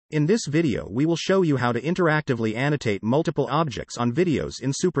In this video we will show you how to interactively annotate multiple objects on videos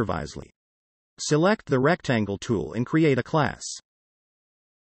in Supervisely. Select the rectangle tool and create a class.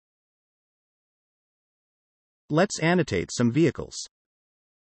 Let's annotate some vehicles.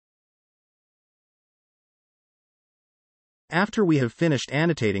 After we have finished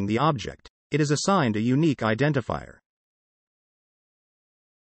annotating the object, it is assigned a unique identifier.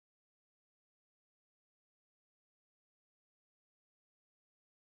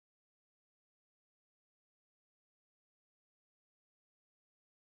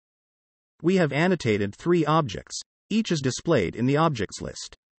 We have annotated 3 objects. Each is displayed in the objects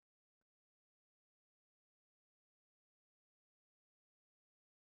list.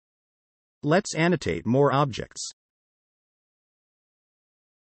 Let's annotate more objects.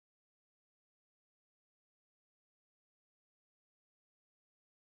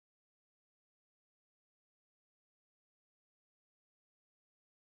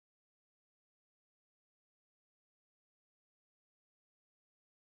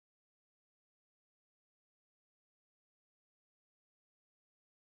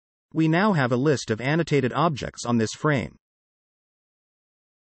 We now have a list of annotated objects on this frame.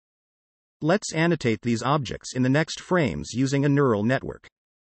 Let's annotate these objects in the next frames using a neural network.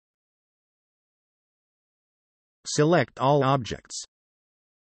 Select all objects.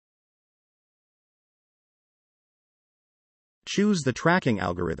 Choose the tracking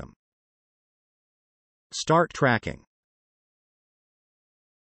algorithm. Start tracking.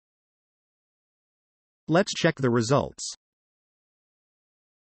 Let's check the results.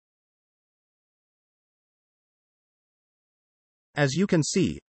 As you can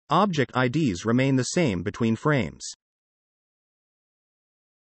see, object IDs remain the same between frames.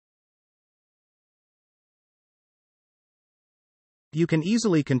 You can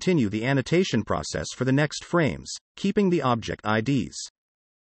easily continue the annotation process for the next frames, keeping the object IDs.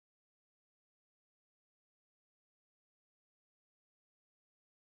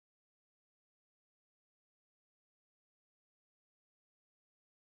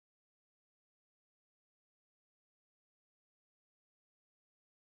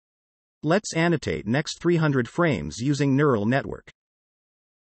 Let's annotate next 300 frames using neural network.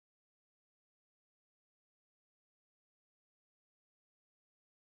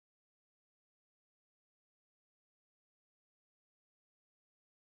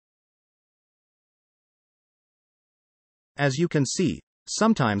 As you can see,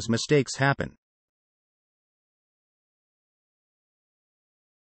 sometimes mistakes happen.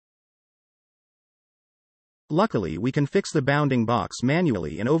 Luckily, we can fix the bounding box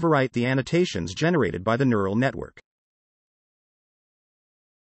manually and overwrite the annotations generated by the neural network.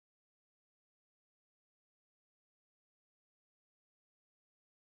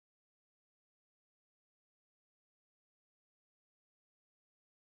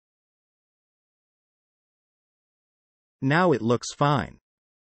 Now it looks fine.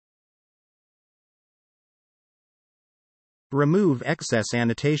 Remove excess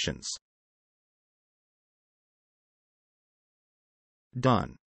annotations.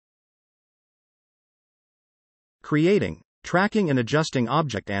 Done. Creating, tracking and adjusting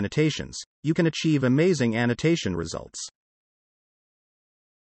object annotations, you can achieve amazing annotation results.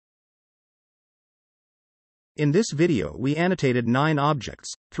 In this video we annotated 9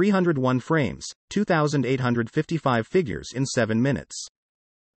 objects, 301 frames, 2,855 figures in 7 minutes.